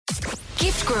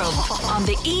Gift Grub on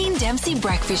the Ian Dempsey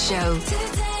Breakfast Show.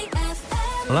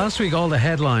 Last week, all the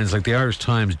headlines, like the Irish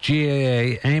Times,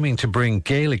 GAA aiming to bring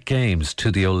Gaelic games to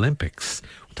the Olympics.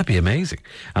 That'd be amazing.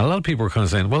 And a lot of people were kind of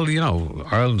saying, well, you know,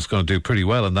 Ireland's going to do pretty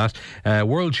well in that.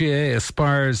 World GAA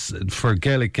aspires for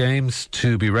Gaelic games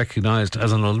to be recognised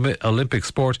as an Olympic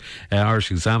sport.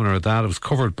 Irish Examiner at that. It was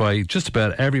covered by just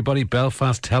about everybody.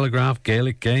 Belfast Telegraph,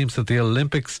 Gaelic games at the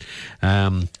Olympics.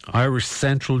 Irish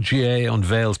Central GAA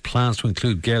unveils plans to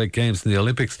include Gaelic games in the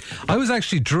Olympics. I was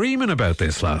actually dreaming about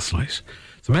this last night.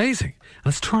 It's amazing.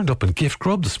 And it's turned up in Gift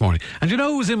Grub this morning. And you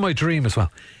know who was in my dream as well?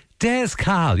 Des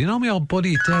Cahill. You know my old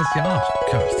buddy Des? God,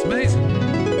 it's amazing.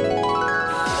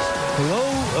 Hello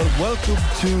and welcome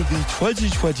to the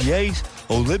 2028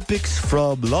 Olympics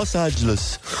from Los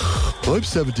Angeles. I'm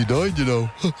 79, you know.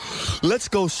 Let's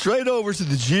go straight over to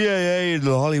the GAA in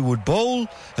the Hollywood Bowl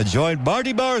and join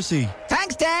Marty Morrissey.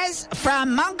 Thanks, Des.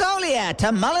 From Mongolia to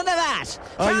Mullinavat.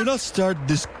 You're not starting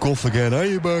this guff again, are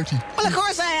you, Marty? Well, of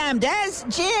course I am, Des.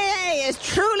 GAA is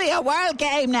truly a world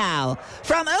game now.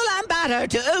 From Ulaanbaatar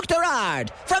to Uachtarard,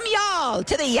 from Youghal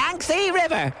to the Yangtze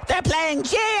River, they're playing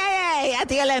GAA at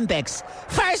the Olympics.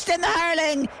 First in the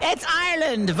hurling, it's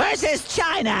Ireland versus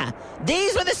China.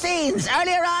 These were the scenes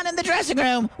earlier on in the dressing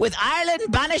room with Ireland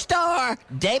banished door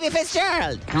Davy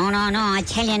Fitzgerald. No, I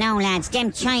tell you now, lads,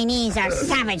 them Chinese are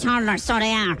savage hurlers, so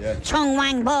they are. Yeah. Chung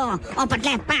Wang Bo up at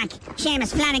left back.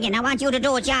 Seamus Flanagan, I want you to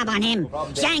do a job on him.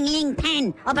 Zhang Ling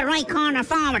Pen up at right corner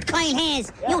forward. Kyle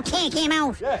Hayes, you take him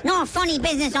out. Yeah. No funny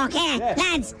business, okay? Yeah.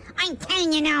 Lads, I'm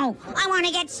telling you now, I want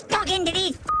to get stuck into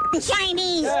these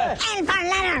Chinese. Hell for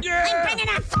leather. Yeah. I'm bringing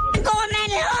a gold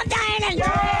medal home to Ireland.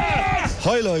 Yes.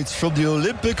 Highlights from the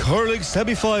Olympic hurling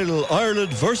semi-final,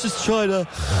 Ireland versus China.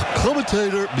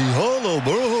 Commentator Micheál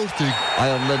O'Mara hosting.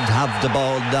 Ireland have the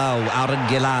ball now. Aaron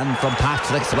Gillan from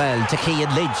Patrickswell to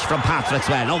Cian Lynch from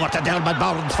Patrickswell. Over to Dermot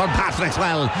Burns from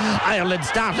Patrickswell. Ireland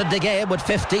started the game with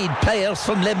 15 players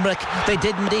from Limerick. They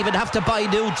didn't even have to buy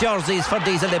new jerseys for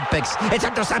these Olympics. It's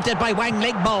intercepted by Wang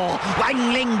Lingbo.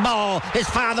 Wang Lingbo. His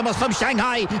father was from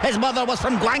Shanghai. His mother was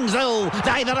from Guangzhou.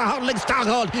 Neither a hurling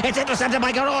stronghold. It's intercepted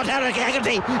by Garrod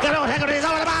Hegarty. Garrod Hegarty is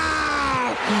over the bar.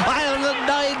 Ireland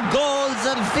 9 goals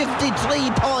and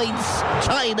 53 points.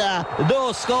 China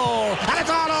no score. And it's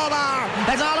all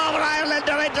over. It's all over. Ireland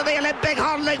are into the Olympic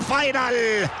hurling final.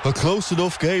 A close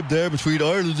enough game there between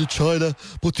Ireland and China,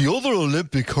 but the other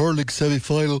Olympic hurling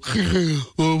semi-final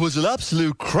was an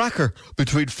absolute cracker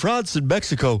between France and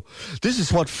Mexico. This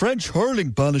is what French hurling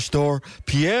banished door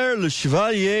Pierre Le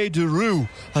Chevalier de Roux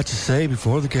had to say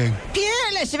before the game.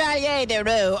 Pierre Le Chevalier de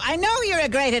Roux, I know you're a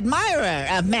great admirer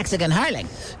of Mexican hurling.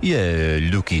 Yeah,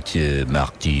 look at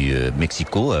Marty.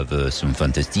 Mexico have some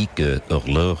fantastic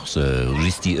hurlers,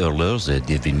 wristy hurlers.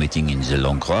 They've been waiting in the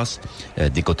long grass.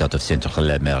 They got out of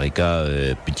Central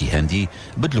America pretty handy.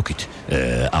 But look at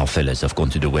our fellas have gone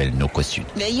to the well, no question.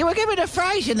 You were given a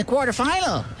fright in the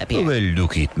quarter-final. Well,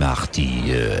 look at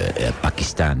Marty.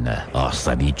 Pakistan are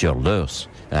savage hurlers.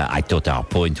 I thought our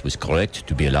point was correct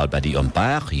to be allowed by the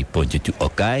umpire. He pointed to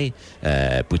okay,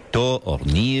 put toe or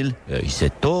kneel. He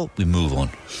said toe, we move on.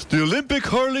 The Olympic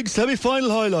hurling semi-final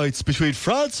highlights between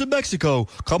France and Mexico.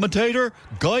 Commentator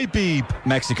Guy Beebe.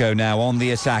 Mexico now on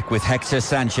the attack with Hector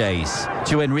Sanchez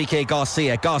to Enrique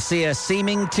Garcia. Garcia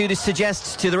seeming to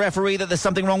suggest to the referee that there's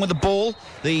something wrong with the ball.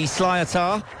 The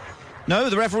Slyatar. No,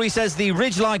 the referee says the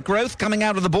ridge-like growth coming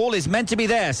out of the ball is meant to be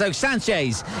there. So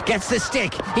Sanchez gets the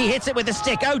stick. He hits it with the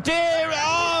stick.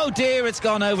 Oh dear, it's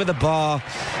gone over the bar.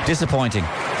 Disappointing.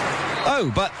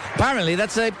 Oh, but apparently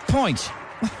that's a point.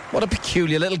 What a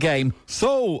peculiar little game.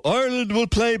 So, Ireland will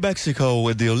play Mexico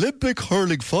in the Olympic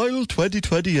hurling final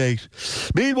 2028.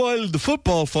 Meanwhile, in the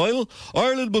football final,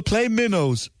 Ireland will play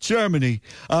Minnows, Germany,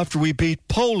 after we beat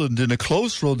Poland in a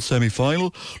close-run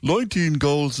semi-final, 19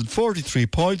 goals and 43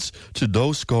 points to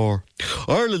no score.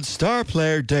 Ireland's star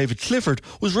player David Clifford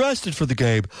was rested for the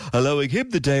game, allowing him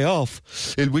the day off,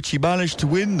 in which he managed to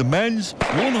win the men's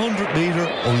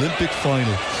 100-metre Olympic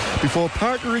final, before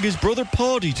partnering his brother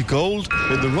Paddy to gold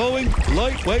in the rowing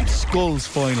lightweight sculls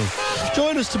final.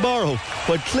 Join us tomorrow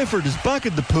when Clifford is back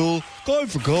in the pool going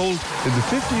for gold in the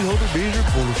 1500-metre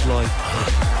butterfly.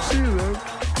 See you then.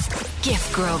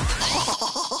 Gift Grub.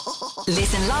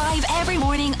 Listen live every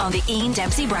morning on the Ian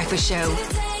Dempsey Breakfast Show.